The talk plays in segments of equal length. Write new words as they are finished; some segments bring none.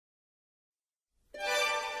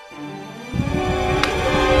Hey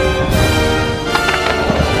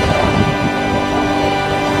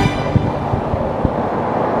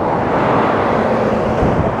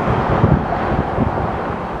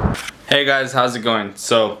guys, how's it going?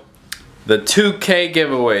 So, the 2K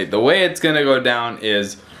giveaway, the way it's gonna go down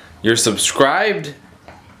is you're subscribed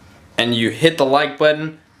and you hit the like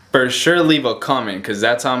button. For sure leave a comment, because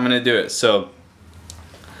that's how I'm gonna do it. So,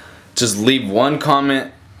 just leave one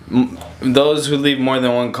comment. Those who leave more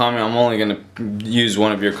than one comment, I'm only gonna use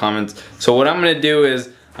one of your comments. So what I'm gonna do is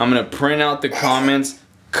I'm gonna print out the comments,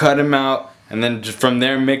 cut them out, and then just from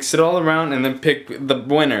there mix it all around and then pick the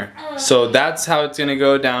winner. So that's how it's gonna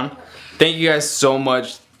go down. Thank you guys so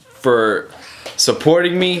much for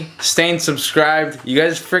supporting me, staying subscribed. You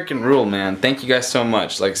guys freaking rule, man. Thank you guys so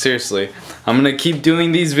much. Like, seriously, I'm gonna keep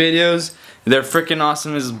doing these videos. They're freaking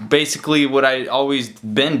awesome. Is basically what I always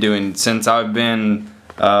been doing since I've been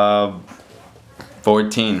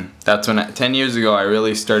 14. That's when 10 years ago I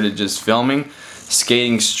really started just filming,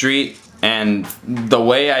 skating street, and the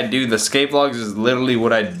way I do the skate vlogs is literally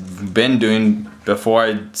what I've been doing before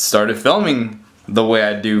I started filming the way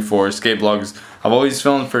I do for skate vlogs. I've always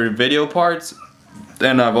filmed for video parts,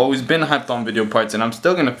 and I've always been hyped on video parts, and I'm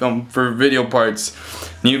still gonna film for video parts.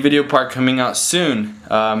 New video part coming out soon,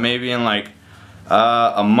 maybe in like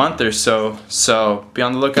a month or so, so be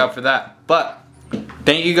on the lookout for that. But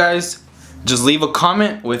thank you guys. Just leave a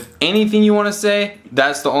comment with anything you want to say.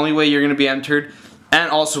 That's the only way you're gonna be entered, and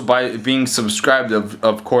also by being subscribed,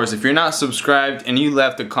 of course. If you're not subscribed and you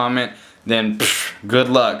left a comment, then good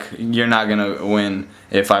luck. You're not gonna win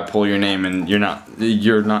if I pull your name and you're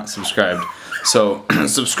not subscribed. So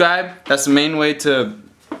subscribe. That's the main way to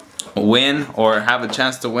win or have a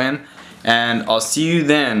chance to win. And I'll see you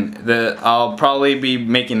then. I'll probably be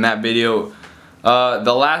making that video.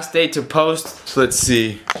 The last day to post. Let's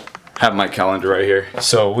see. Have my calendar right here.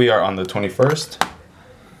 So we are on the 21st.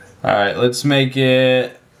 All right. Let's make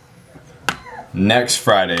it next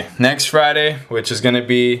Friday. Next Friday, which is gonna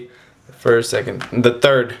be the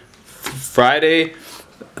 3rd. Friday,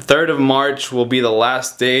 3rd of March will be the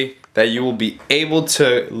last day that you will be able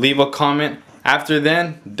to leave a comment. After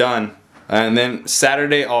then, done. And then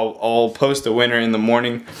Saturday, I'll post the winner in the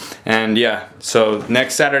morning. And yeah, so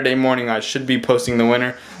next Saturday morning, I should be posting the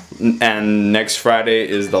winner. And next Friday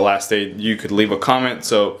is the last day you could leave a comment.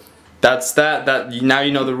 So that's that. Now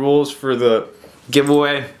you know the rules for the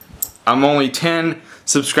giveaway. I'm only 10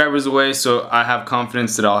 subscribers away, so I have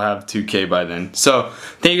confidence that I'll have 2K by then. So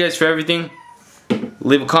thank you guys for everything.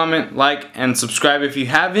 Leave a comment, like, and subscribe if you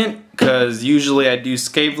haven't, because usually I do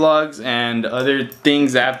skate vlogs and other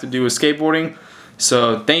things that have to do with skateboarding.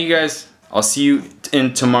 So thank you guys. I'll see you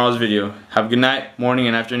in tomorrow's video. Have a good night, morning,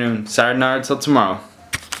 and afternoon. Sayonara till tomorrow.